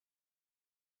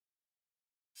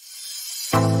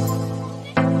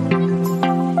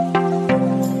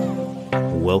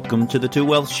Welcome to the Two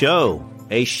Wealth Show,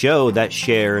 a show that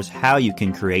shares how you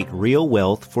can create real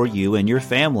wealth for you and your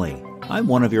family. I'm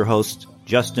one of your hosts,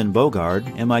 Justin Bogard,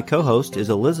 and my co-host is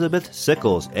Elizabeth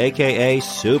Sickles, aka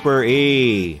Super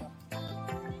E.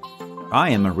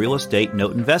 I am a real estate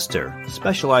note investor,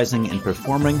 specializing in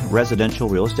performing residential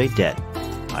real estate debt.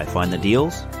 I find the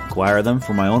deals, acquire them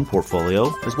for my own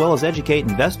portfolio, as well as educate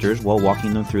investors while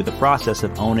walking them through the process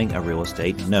of owning a real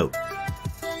estate note.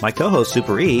 My co-host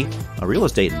Super E, a real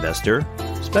estate investor,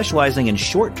 specializing in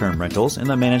short-term rentals and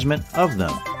the management of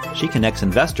them. She connects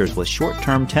investors with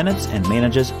short-term tenants and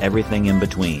manages everything in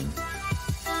between.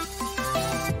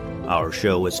 Our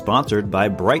show is sponsored by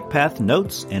BrightPath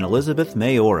Notes and Elizabeth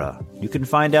Mayora. You can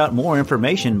find out more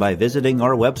information by visiting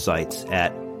our websites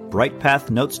at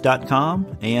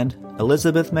brightpathnotes.com and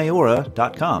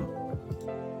elizabethmayora.com.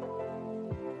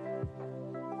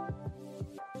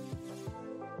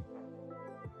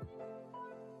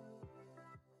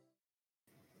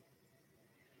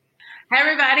 Hi,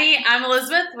 everybody. I'm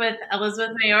Elizabeth with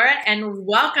Elizabeth Mayora, and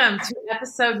welcome to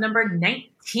episode number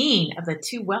 19 of the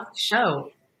Two Wealth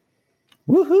Show.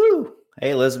 Woohoo!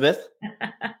 Hey, Elizabeth.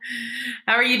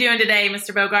 How are you doing today,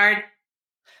 Mr. Bogard?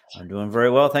 I'm doing very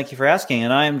well. Thank you for asking.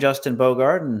 And I am Justin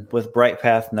Bogard and with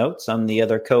BrightPath Notes. I'm the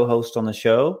other co-host on the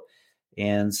show.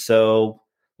 And so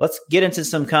let's get into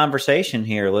some conversation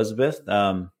here, Elizabeth.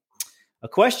 A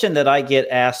question that I get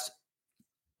asked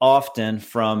often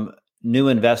from new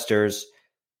investors,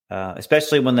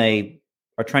 especially when they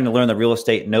are trying to learn the real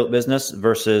estate note business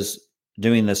versus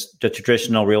doing the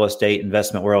traditional real estate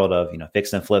investment world of,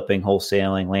 fix and flipping,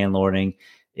 wholesaling, landlording,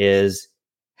 is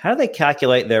how do they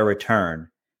calculate their return?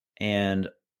 And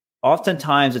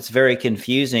oftentimes it's very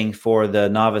confusing for the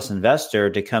novice investor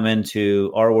to come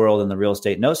into our world in the real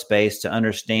estate note space to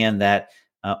understand that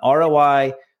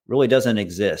ROI really doesn't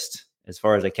exist as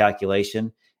far as a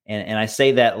calculation. And I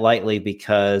say that lightly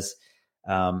because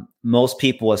most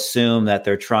people assume that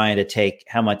they're trying to take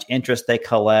how much interest they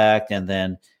collect, and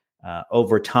then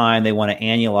over time they want to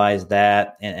annualize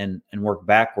that and work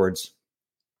backwards.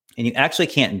 And you actually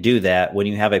can't do that when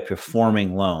you have a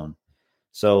performing loan.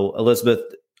 So Elizabeth,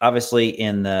 obviously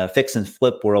in the fix and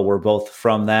flip world, we're both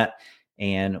from that.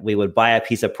 And we would buy a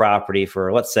piece of property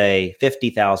for, let's say,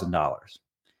 $50,000.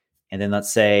 And then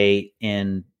let's say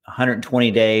in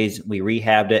 120 days, we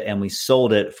rehabbed it and we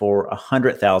sold it for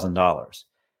 $100,000.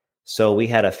 So we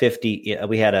had a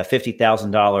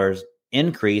 $50,000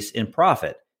 increase in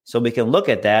profit. So we can look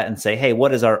at that and say, hey,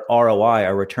 what is our ROI,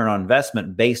 our return on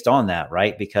investment based on that,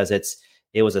 right? Because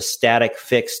it was a static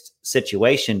fixed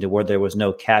situation to where there was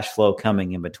no cash flow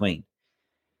coming in between.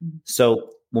 So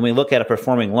when we look at a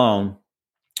performing loan,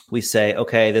 we say,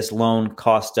 okay, this loan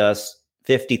cost us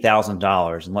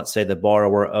 $50,000. And let's say the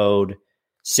borrower owed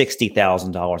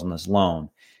 $60,000 on this loan.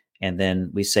 And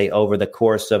then we say over the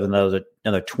course of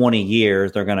another 20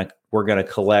 years, we're going to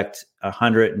collect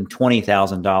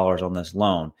 $120,000 on this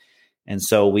loan. And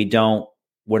so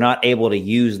we're not able to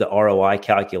use the ROI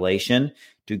calculation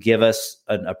to give us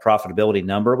a profitability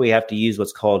number. We have to use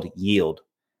what's called yield.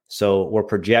 So we're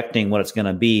projecting what it's going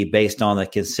to be based on the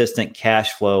consistent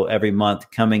cash flow every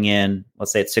month coming in.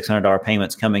 Let's say it's $600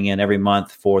 payments coming in every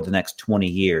month for the next 20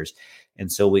 years.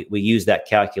 And so we use that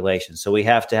calculation. So we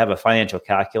have to have a financial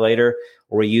calculator,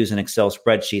 or we use an Excel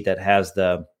spreadsheet that has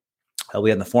the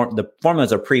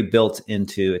formulas are pre-built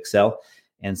into Excel.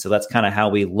 And so that's kind of how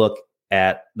we look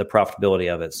at the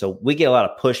profitability of it. So we get a lot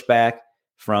of pushback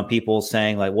from people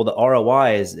saying like, well, the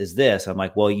ROI is this. I'm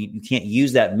like, well, you can't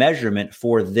use that measurement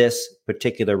for this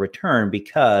particular return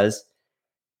because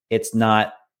it's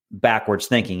not backwards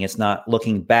thinking. It's not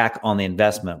looking back on the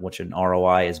investment, which an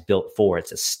ROI is built for.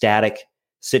 It's a static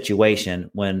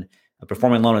situation when a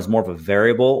performing loan is more of a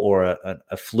variable or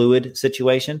a fluid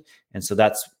situation. And so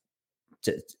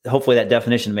hopefully that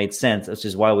definition made sense, which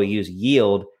is why we use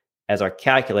yield as our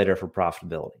calculator for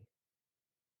profitability.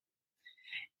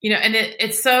 And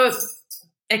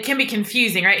it can be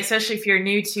confusing, right? Especially if you're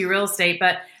new to real estate.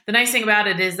 But the nice thing about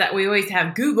it is that we always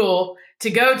have Google to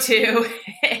go to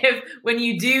when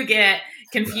you do get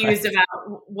confused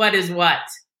about what is what.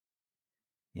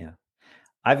 Yeah.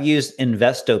 I've used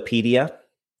Investopedia.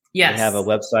 Yes. They have a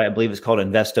website, I believe it's called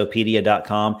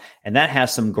investopedia.com. And that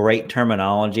has some great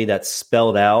terminology that's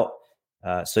spelled out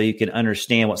so you can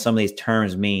understand what some of these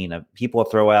terms mean. People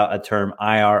throw out a term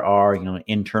IRR,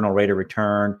 internal rate of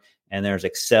return. And there's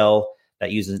Excel that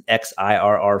uses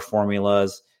XIRR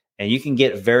formulas. And you can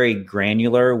get very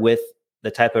granular with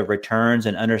the type of returns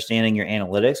and understanding your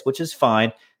analytics, which is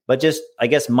fine. But just, I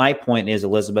guess my point is,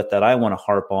 Elizabeth, that I want to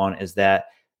harp on is that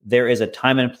there is a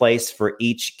time and place for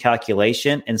each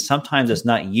calculation, and sometimes it's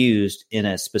not used in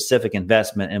a specific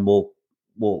investment. And we'll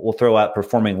throw out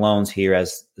performing loans here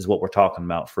as what we're talking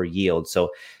about for yield.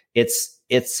 So it's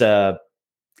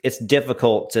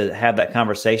difficult to have that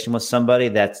conversation with somebody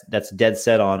that's dead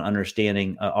set on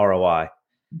understanding ROI.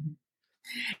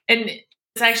 And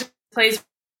this actually plays.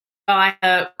 I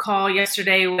had a call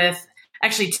yesterday with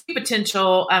actually 2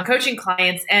 potential coaching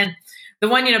clients, and the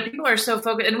one, people are so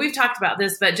focused, and we've talked about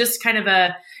this, but just kind of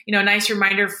a, nice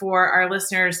reminder for our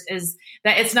listeners is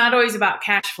that it's not always about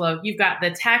cash flow. You've got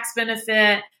the tax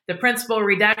benefit, the principal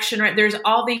reduction, right? There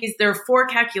are 4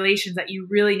 calculations that you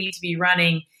really need to be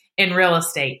running in real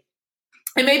estate.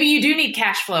 And maybe you do need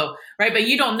cash flow, right? But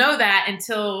you don't know that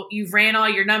until you've ran all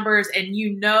your numbers and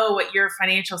you know what your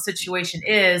financial situation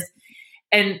is.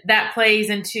 And that plays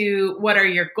into what are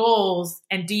your goals,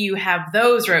 and do you have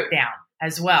those wrote down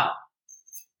as well?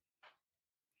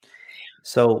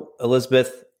 So,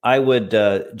 Elizabeth, I would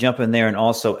jump in there and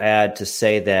also add to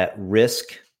say that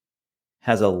risk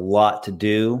has a lot to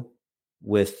do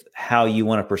with how you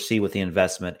want to proceed with the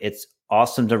investment. It's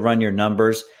awesome to run your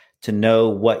numbers, to know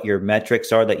what your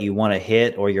metrics are that you want to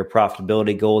hit or your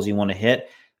profitability goals you want to hit.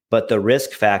 But the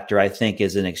risk factor, I think,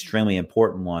 is an extremely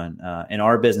important one. In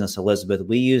our business, Elizabeth,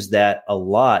 we use that a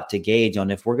lot to gauge on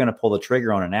if we're going to pull the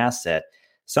trigger on an asset.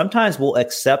 Sometimes we'll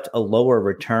accept a lower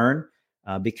return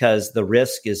because the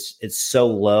risk is so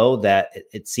low that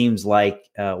it seems like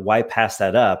why pass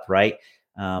that up, right?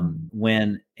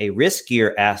 When a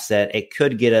riskier asset, it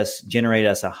could generate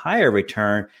us a higher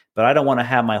return, but I don't want to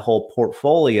have my whole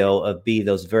portfolio of be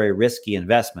those very risky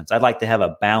investments. I'd like to have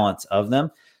a balance of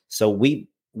them. So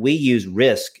we use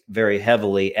risk very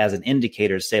heavily as an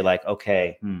indicator to say like,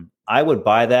 okay, I would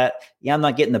buy that. Yeah, I'm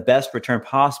not getting the best return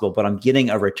possible, but I'm getting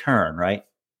a return, right?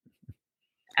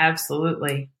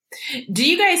 Absolutely. Do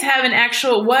you guys have an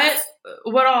actual,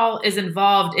 what all is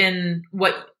involved in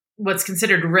what's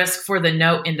considered risk for the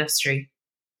note industry?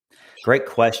 Great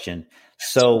question.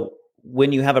 So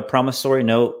when you have a promissory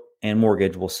note and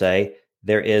mortgage, we'll say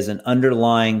there is an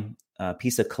underlying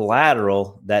piece of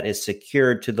collateral that is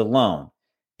secured to the loan.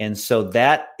 And so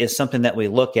that is something that we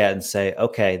look at and say,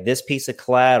 okay, this piece of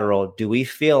collateral, do we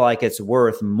feel like it's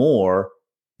worth more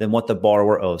than what the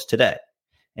borrower owes today?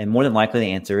 And more than likely,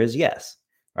 the answer is yes,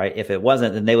 right? If it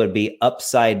wasn't, then they would be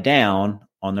upside down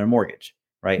on their mortgage,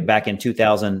 right? Back in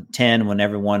 2010, when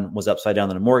everyone was upside down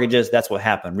on their mortgages, that's what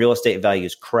happened. Real estate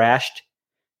values crashed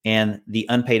and the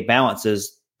unpaid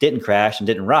balances didn't crash and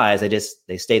didn't rise.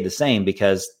 They stayed the same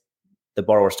because the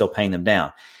borrower is still paying them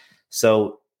down.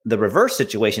 So the reverse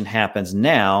situation happens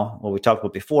now, what we talked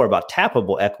about before about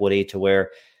tappable equity, to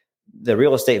where the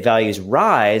real estate values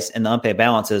rise and the unpaid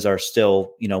balances are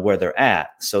still, where they're at.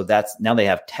 So that's now they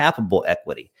have tappable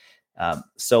equity.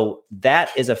 So that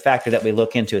is a factor that we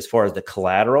look into as far as the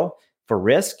collateral for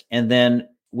risk. And then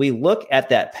we look at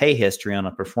that pay history on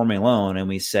a performing loan and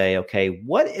we say, okay,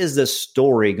 what is the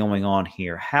story going on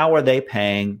here? How are they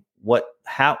paying?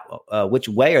 Which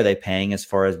way are they paying as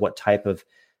far as what type of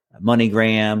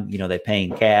MoneyGram? They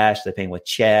paying cash? They paying with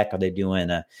check? Are they doing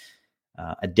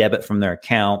a debit from their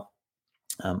account?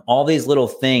 All these little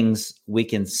things, we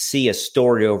can see a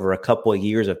story over a couple of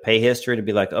years of pay history to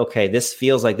be like, okay, this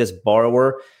feels like this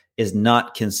borrower is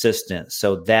not consistent.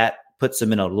 So that puts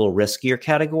them in a little riskier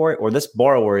category, or this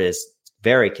borrower is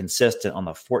very consistent on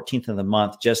the 14th of the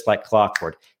month, just like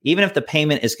clockwork. Even if the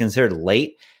payment is considered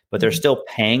late, but they're still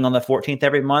paying on the 14th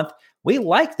every month. We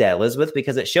like that, Elizabeth,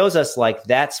 because it shows us like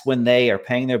that's when they are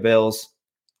paying their bills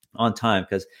on time.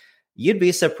 Because you'd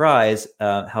be surprised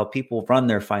how people run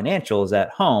their financials at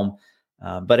home.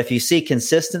 But if you see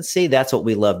consistency, that's what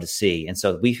we love to see. And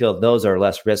so we feel those are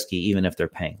less risky, even if they're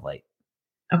paying late.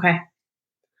 Okay.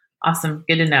 Awesome.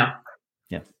 Good to know.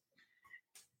 Yeah.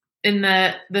 In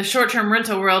the short-term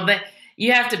rental world, that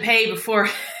you have to pay before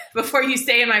you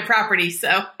stay in my property.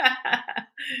 So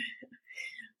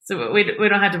we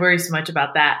don't have to worry so much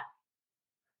about that.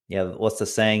 Yeah. What's the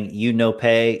saying?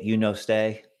 Pay,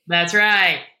 stay. That's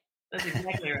right. That's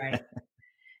exactly right.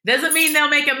 Doesn't mean they'll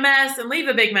make a mess and leave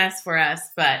a big mess for us,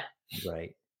 but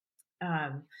right.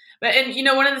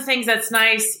 One of the things that's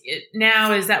nice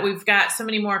now is that we've got so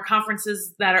many more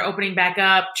conferences that are opening back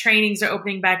up. Trainings are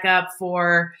opening back up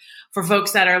for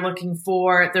folks that are looking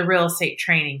for the real estate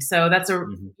training. So that's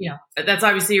that's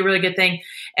obviously a really good thing.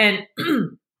 And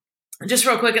just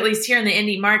real quick, at least here in the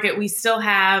Indy market, we still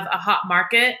have a hot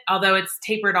market, although it's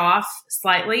tapered off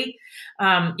slightly,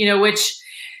 which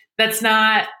that's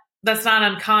not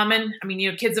uncommon. I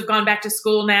mean, kids have gone back to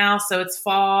school now, so it's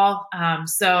fall.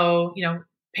 So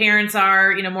parents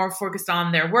are, more focused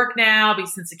on their work now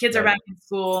since the kids are back in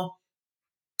school.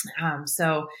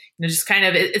 So, just kind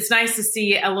of, it's nice to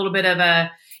see a little bit of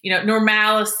a,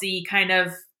 normalcy kind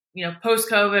of,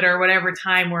 post-COVID or whatever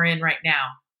time we're in right now.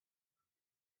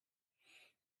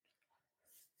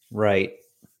 Right.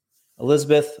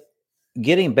 Elizabeth,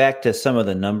 getting back to some of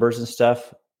the numbers and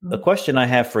stuff, the question I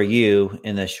have for you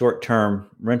in the short-term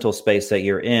rental space that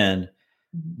you're in,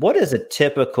 what is a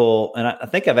typical, and I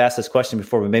think I've asked this question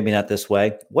before, but maybe not this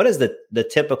way. What is the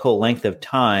typical length of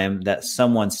time that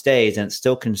someone stays and it's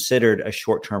still considered a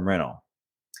short-term rental?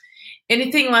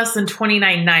 Anything less than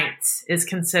 29 nights is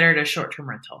considered a short-term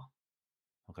rental.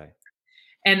 Okay.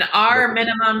 And our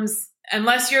minimums,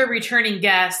 unless you're a returning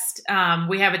guest,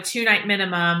 we have a 2-night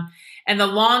minimum. And the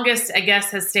longest a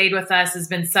guest has stayed with us has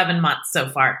been 7 months so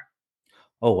far.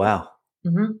 Oh, wow.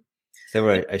 Mm-hmm. They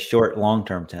were a short,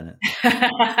 long-term tenant.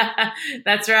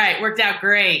 That's right. Worked out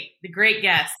great. The great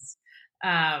guests,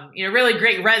 really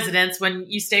great residents when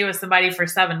you stay with somebody for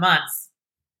 7 months.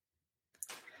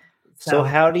 So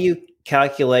how do you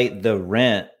calculate the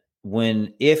rent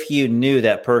if you knew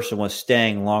that person was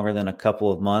staying longer than a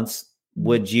couple of months?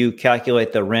 Would you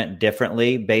calculate the rent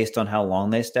differently based on how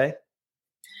long they stay?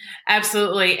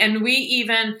 Absolutely. And we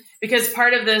even, because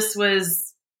part of this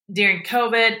was during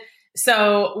COVID,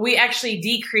 so we actually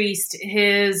decreased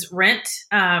his rent.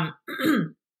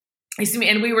 Excuse me,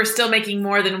 and we were still making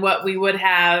more than what we would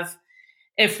have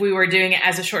if we were doing it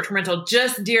as a short-term rental,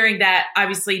 just during that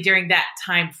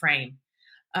time frame.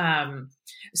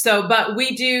 But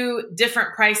we do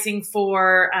different pricing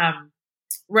for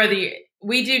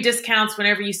we do discounts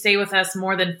whenever you stay with us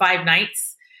more than 5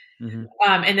 nights. Mm-hmm.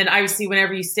 And then obviously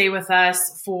whenever you stay with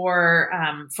us for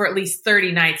at least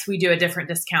 30 nights, we do a different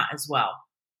discount as well.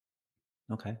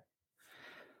 Okay.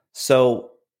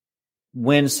 So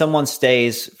when someone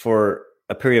stays for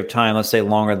a period of time, let's say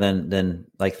longer than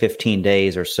like 15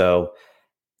 days or so,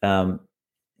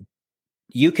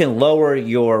 you can lower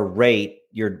your rate,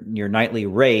 your nightly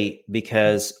rate,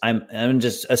 because I'm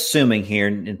just assuming here,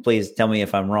 and please tell me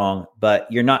if I'm wrong, but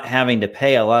you're not having to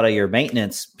pay a lot of your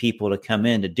maintenance people to come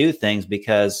in to do things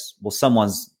because, well,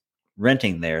 someone's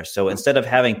renting there. So instead of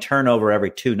having turnover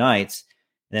every 2 nights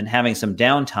and then having some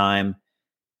downtime,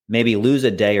 maybe lose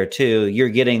a day or two, you're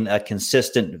getting a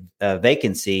consistent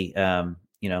vacancy,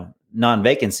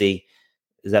 non-vacancy,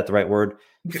 is that the right word?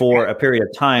 For a period of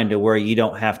time to where you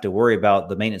don't have to worry about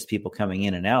the maintenance people coming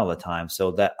in and out of the time.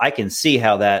 So that I can see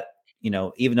how that,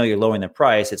 even though you're lowering the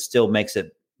price, it still makes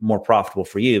it more profitable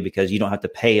for you because you don't have to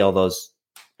pay all those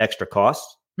extra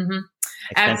costs. Mm-hmm.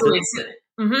 Absolutely.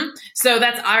 So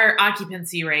that's our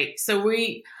occupancy rate. So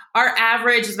our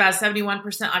average is about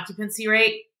 71% occupancy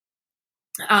rate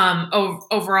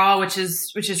overall, which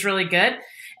is really good.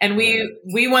 And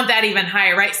we want that even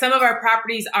higher, right? Some of our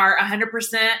properties are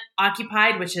 100%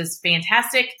 occupied, which is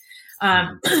fantastic.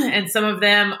 And some of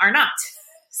them are not.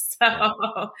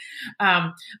 So,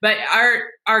 but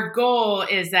our goal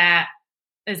is that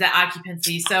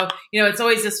occupancy. So, it's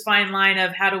always this fine line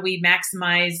of how do we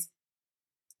maximize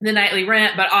the nightly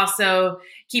rent, but also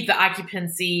keep the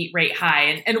occupancy rate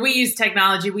high. And we use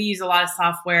technology. We use a lot of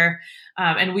software,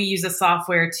 and we use the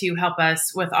software to help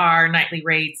us with our nightly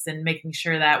rates and making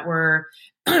sure that we're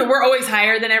always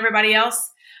higher than everybody else.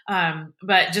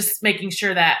 But just making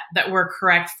sure that we're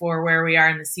correct for where we are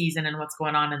in the season and what's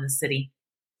going on in the city.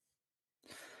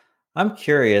 I'm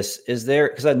curious,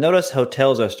 because I've noticed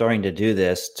hotels are starting to do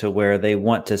this to where they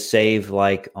want to save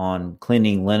like on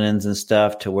cleaning linens and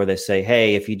stuff, to where they say,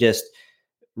 hey, if you just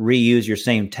reuse your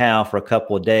same towel for a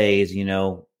couple of days,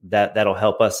 that'll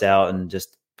help us out, and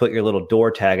just put your little door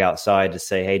tag outside to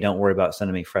say, hey, don't worry about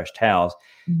sending me fresh towels.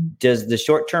 Mm-hmm. Does the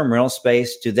short-term rental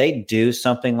space, do they do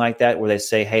something like that where they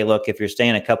say, hey, look, if you're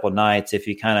staying a couple of nights, if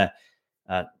you kind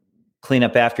of clean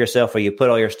up after yourself, or you put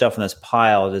all your stuff in this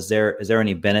pile, is there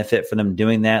any benefit for them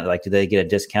doing that? Like, do they get a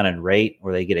discounted rate,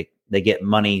 or they get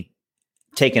money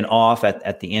taken off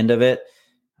at the end of it?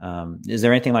 Is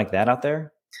there anything like that out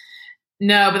there?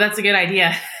 No, but that's a good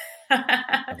idea.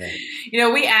 Okay.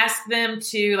 We ask them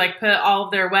to like put all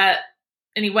of their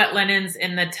any wet linens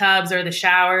in the tubs or the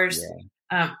showers.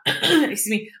 Yeah. Excuse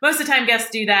me. Most of the time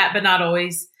guests do that, but not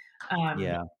always.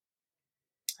 Yeah.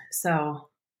 So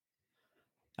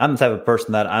I'm the type of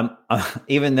person that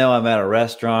even though I'm at a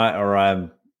restaurant or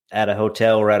I'm at a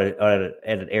hotel or at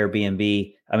an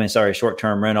Airbnb,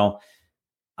 short-term rental,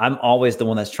 I'm always the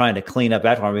one that's trying to clean up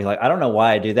after. I'm like, I don't know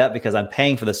why I do that, because I'm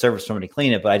paying for the service for somebody to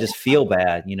clean it, but I just feel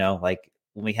bad, like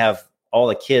when we have all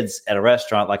the kids at a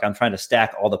restaurant, like I'm trying to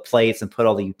stack all the plates and put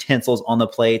all the utensils on the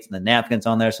plates and the napkins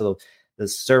on there. So the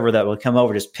server that will come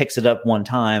over just picks it up one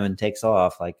time and takes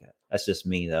off. Like, that's just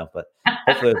me though, but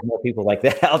hopefully there's more people like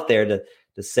that out there to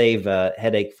save a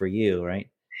headache for you. Right.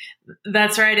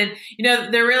 That's right.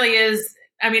 And, there really is.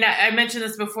 I mean, I mentioned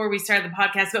this before we started the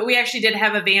podcast, but we actually did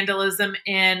have a vandalism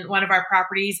in one of our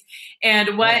properties.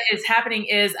 And what is happening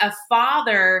is a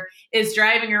father is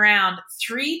driving around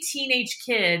 3 teenage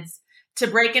kids to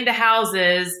break into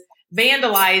houses,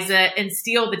 vandalize it, and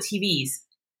steal the TVs.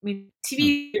 I mean,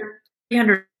 TVs are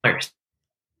 $300.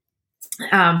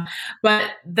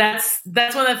 But that's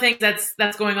one of the things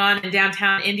that's going on in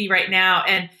downtown Indy right now.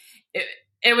 And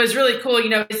it was really cool.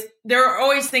 There are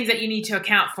always things that you need to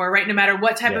account for, right? No matter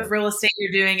what type of real estate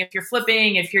you're doing, if you're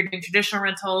flipping, if you're doing traditional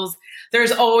rentals,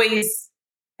 there's always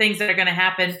things that are going to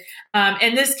happen.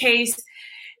 In this case,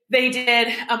 they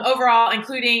did overall,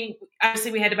 including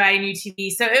obviously we had to buy a new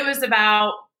TV. So it was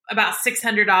about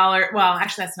 $600. Well,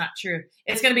 actually, that's not true.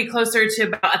 It's going to be closer to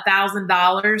about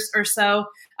 $1,000 or so.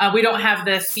 We don't have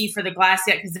the fee for the glass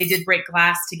yet because they did break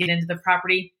glass to get into the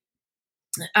property.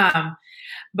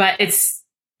 But it's,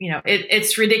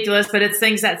 it's ridiculous, but it's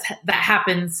things that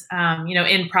happens,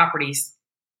 in properties.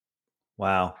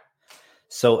 Wow.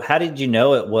 So how did you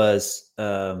know it was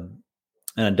an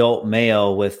adult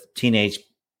male with teenage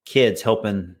kids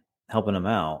helping them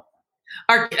out?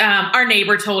 Our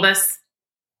neighbor told us.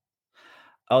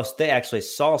 Oh, so they actually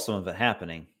saw some of it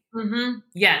happening. Mm-hmm.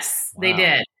 Yes, wow. They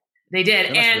did. That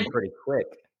must have been pretty quick.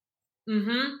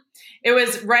 Mm-hmm. It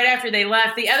was right after they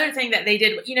left. The other thing that they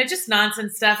did, just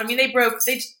nonsense stuff. I mean, they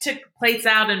took plates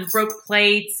out and broke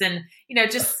plates and,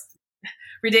 just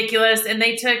ridiculous. And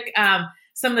they took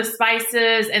some of the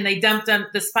spices and they dumped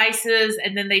the spices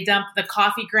and then they dumped the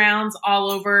coffee grounds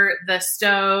all over the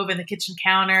stove and the kitchen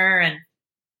counter and,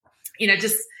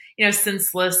 just,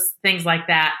 senseless things like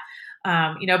that.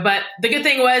 But the good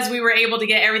thing was we were able to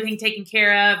get everything taken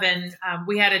care of and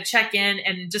we had a check-in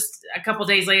and just a couple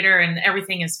days later and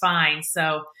everything is fine.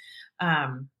 So,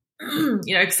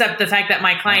 except the fact that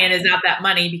my client is out that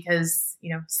money because,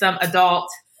 some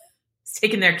adult is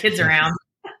taking their kids around.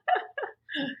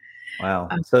 Wow.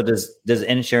 So does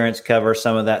insurance cover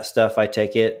some of that stuff? I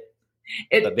take it.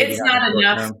 It's not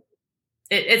enough.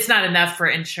 It's not enough for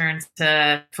insurance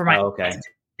for my. Oh, okay.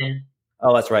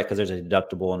 Oh, that's right, because there's a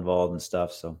deductible involved and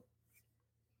stuff. So,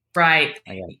 right.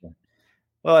 I got you.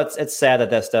 Well, it's sad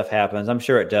that stuff happens. I'm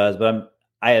sure it does, but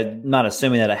I'm not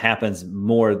assuming that it happens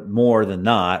more than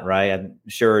not, right? I'm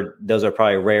sure those are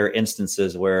probably rare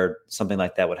instances where something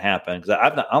like that would happen. Because I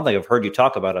don't think I've heard you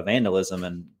talk about a vandalism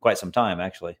in quite some time,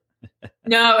 actually.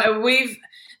 No,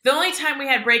 the only time we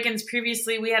had break-ins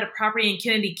previously, we had a property in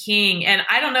Kennedy King, and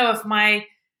I don't know if my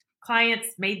clients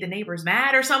made the neighbors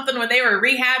mad or something when they were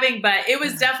rehabbing, but it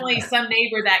was definitely some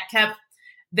neighbor that and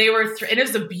it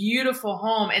was a beautiful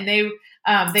home and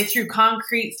they threw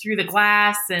concrete through the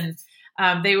glass and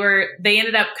they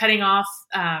ended up cutting off,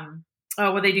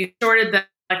 sorted the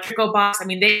electrical box. I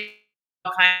mean, they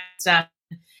all kinds of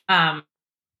stuff.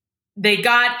 They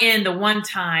got in the one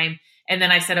time and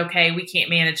then I said, okay, we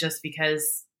can't manage this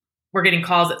because we're getting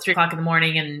calls at 3:00 in the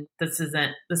morning and this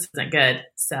isn't good.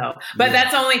 So, but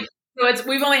that's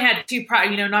we've only had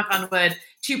knock on wood,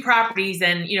 2 properties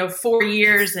and, 4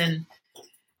 years and,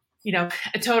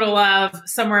 a total of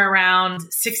somewhere around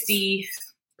 60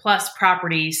 plus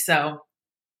properties. So,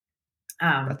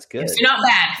 that's good. So not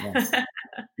bad.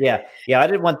 Yeah. I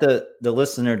didn't want the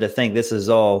listener to think this is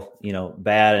all,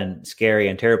 bad and scary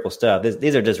and terrible stuff.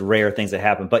 These are just rare things that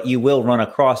happen, but you will run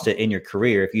across it in your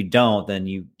career. If you don't, then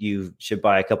you should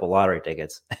buy a couple lottery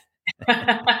tickets.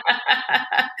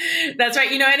 That's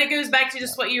right. And it goes back to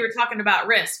just what you were talking about,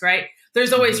 risk, right?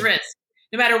 There's always risk.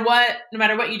 No matter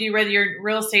what you do, whether you're in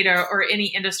real estate or any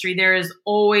industry, there is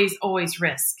always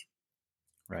risk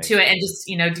to it. And just,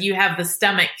 do you have the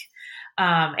stomach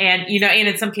and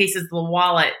in some cases the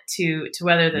wallet to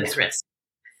weather those risks?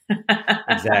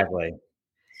 Exactly.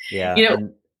 Yeah.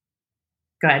 Go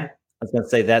ahead. I was going to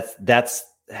say that's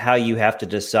how you have to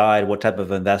decide what type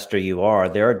of investor you are.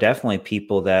 There are definitely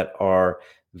people that are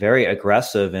very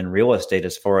aggressive in real estate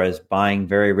as far as buying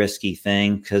very risky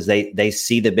things because they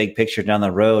see the big picture down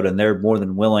the road and they're more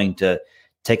than willing to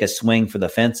take a swing for the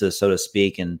fences, so to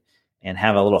speak, and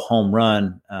have a little home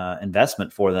run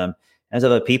investment for them. There's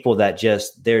other people that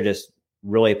they're just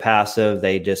really passive.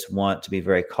 They just want to be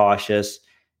very cautious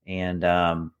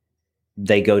and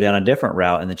they go down a different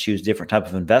route and they choose different type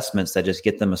of investments that just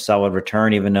get them a solid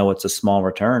return, even though it's a small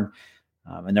return.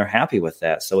 And they're happy with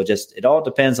that. So it all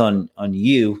depends on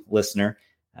you, listener,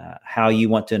 how you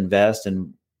want to invest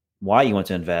and why you want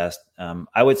to invest.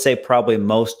 I would say probably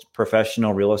most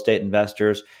professional real estate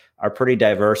investors are pretty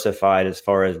diversified as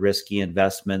far as risky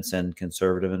investments and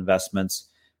conservative investments.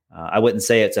 I wouldn't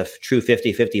say it's a true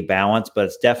 50-50 balance, but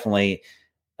it's definitely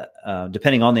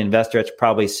depending on the investor, it's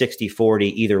probably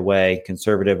 60-40 either way,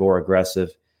 conservative or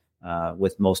aggressive,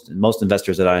 with most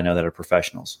investors that I know that are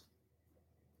professionals.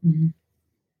 Mm-hmm.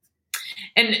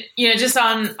 And, just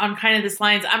on kind of this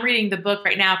lines, I'm reading the book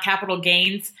right now, Capital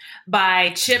Gains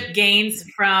by Chip Gaines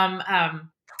from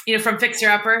Fixer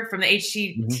Upper, from the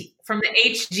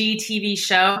HGTV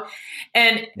show.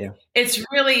 And it's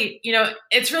really,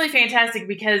 it's really fantastic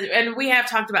because, and we have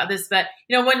talked about this, but,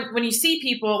 when you see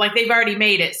people like they've already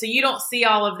made it, so you don't see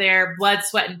all of their blood,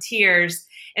 sweat, and tears.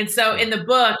 And so in the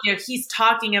book, he's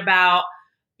talking about,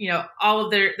 all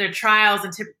of their trials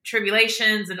and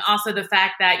tribulations, and also the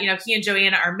fact that, he and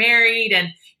Joanna are married, and,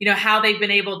 how they've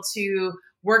been able to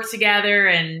work together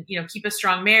and, keep a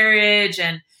strong marriage.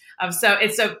 And I will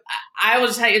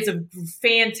just tell you, it's a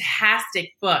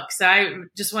fantastic book. So I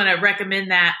just want to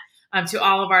recommend that to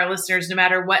all of our listeners, no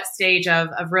matter what stage of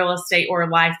real estate or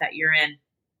life that you're in.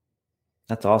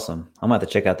 That's awesome. I'm going to have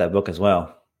to check out that book as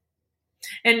well.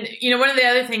 And, one of the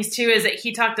other things too, is that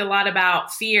he talked a lot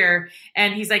about fear,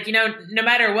 and he's like, no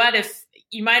matter what, if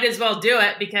you might as well do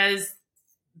it, because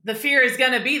the fear is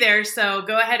going to be there. So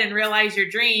go ahead and realize your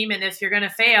dream. And if you're going to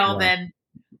fail, then,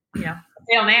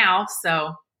 fail now.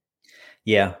 So.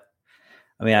 Yeah.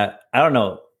 I mean, I don't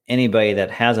know anybody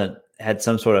that hasn't had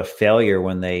some sort of failure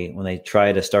when they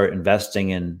try to start investing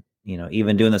in,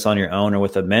 even doing this on your own or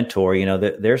with a mentor.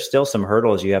 There's still some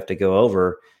hurdles you have to go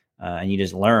over. And you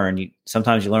just learn.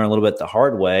 Sometimes you learn a little bit the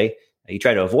hard way. You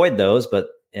try to avoid those, but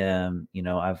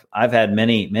I've had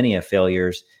many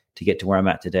failures to get to where I'm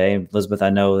at today. Elizabeth,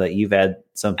 I know that you've had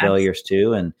some failures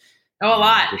too, and a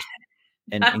lot.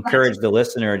 And encourage the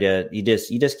listener to you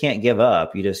just can't give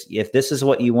up. If this is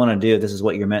what you want to do, this is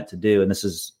what you're meant to do, and this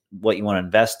is what you want to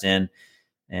invest in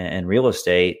real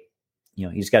estate.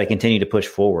 You just got to continue to push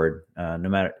forward. No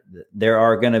matter, there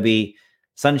are going to be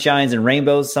sunshines and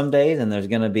rainbows some days, and there's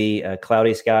going to be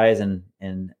cloudy skies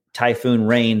and typhoon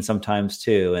rain sometimes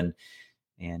too.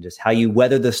 And just how you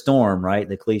weather the storm, right?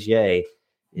 The cliche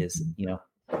is,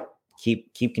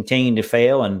 keep continuing to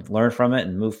fail and learn from it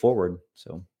and move forward.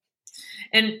 So,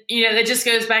 and that just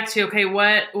goes back to, okay,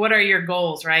 what are your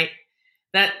goals, right?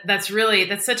 That's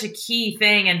such a key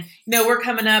thing. And, we're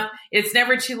coming up, it's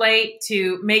never too late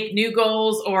to make new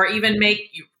goals or even make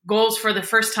goals for the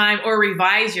first time or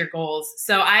revise your goals.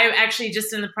 So I actually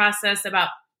just in the process about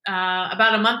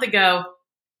a month ago,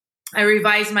 I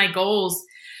revised my goals.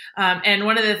 And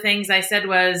one of the things I said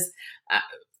was,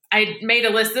 I made a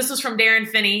list. This was from Darren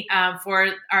Finney, for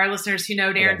our listeners who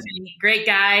know Darren Finney, great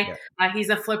guy. Yeah. He's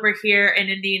a flipper here in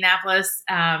Indianapolis.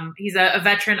 He's a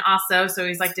veteran also. So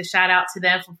he's like to shout out to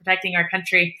them for protecting our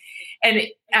country. And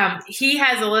he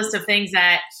has a list of things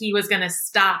that he was going to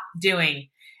stop doing.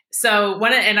 So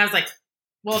and I was like,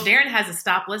 well, Darren has a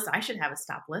stop list. I should have a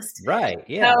stop list. Right.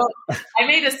 Yeah. So I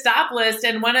made a stop list.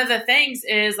 And one of the things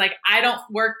is like, I don't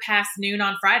work past noon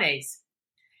on Fridays.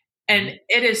 And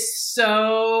it is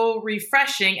so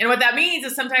refreshing. And what that means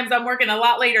is sometimes I'm working a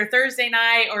lot later Thursday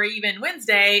night or even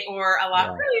Wednesday or a lot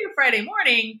earlier Friday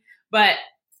morning, but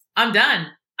I'm done.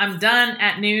 I'm done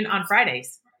at noon on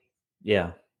Fridays.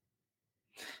 Yeah.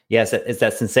 Yes, it's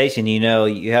that sensation,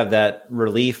 you have that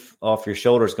relief off your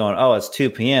shoulders going, oh, it's 2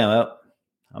 p.m. Oh,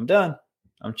 I'm done.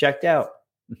 I'm checked out.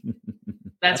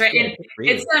 That's right. And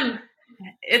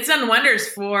it's done wonders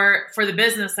for the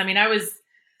business. I mean, I was,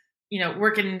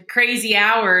 working crazy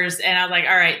hours, and I was like,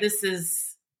 all right, this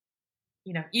is,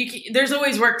 there's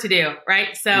always work to do.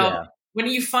 Right. So when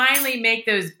you finally make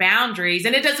those boundaries,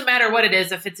 and it doesn't matter what it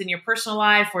is, if it's in your personal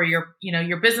life or your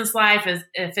business life,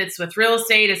 if it's with real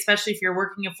estate, especially if you're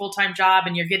working a full-time job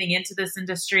and you're getting into this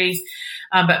industry.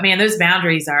 But man, those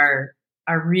boundaries are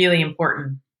really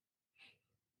important.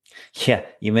 Yeah.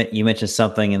 You mentioned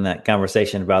something in that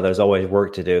conversation about there's always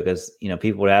work to do, because,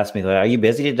 people would ask me, like, are you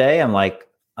busy today? I'm like,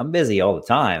 I'm busy all the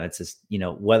time. It's just,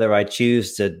 whether I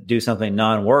choose to do something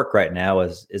non-work right now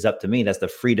is up to me. That's the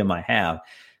freedom I have.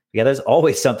 Yeah, there's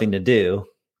always something to do.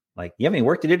 Like, you have any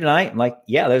work to do tonight? I'm like,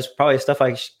 yeah, there's probably stuff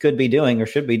I could be doing or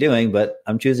should be doing, but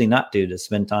I'm choosing not to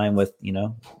spend time with,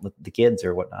 with the kids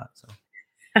or whatnot. So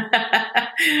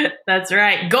that's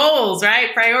right. Goals,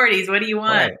 right? Priorities. What do you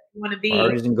want? Right. You want to be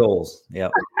priorities and goals.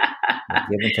 Yep.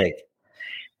 Give and take.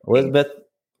 Elizabeth,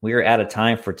 we are out of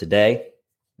time for today.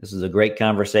 This is a great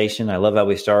conversation. I love how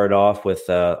we started off with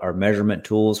our measurement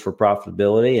tools for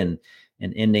profitability and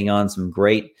ending on some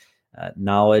great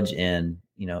knowledge and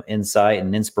insight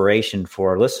and inspiration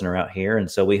for our listener out here. And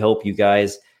so we hope you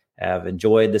guys have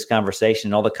enjoyed this conversation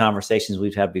and all the conversations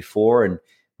we've had before. And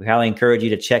we highly encourage you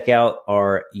to check out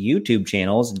our YouTube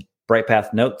channels, Bright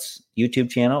Path Notes YouTube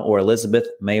channel or Elizabeth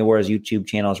Mayor's YouTube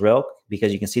channel as well,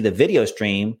 because you can see the video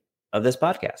stream of this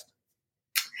podcast.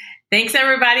 Thanks,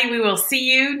 everybody. We will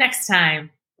see you next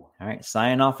time. All right.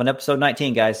 Signing off on episode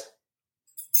 19, guys.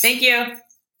 Thank you.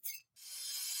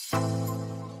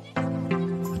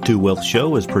 The Two Wealth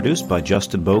Show is produced by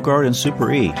Justin Bogart and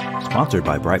Super E, sponsored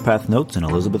by Brightpath Notes and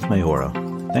Elizabeth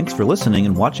Mayora. Thanks for listening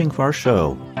and watching for our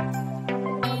show.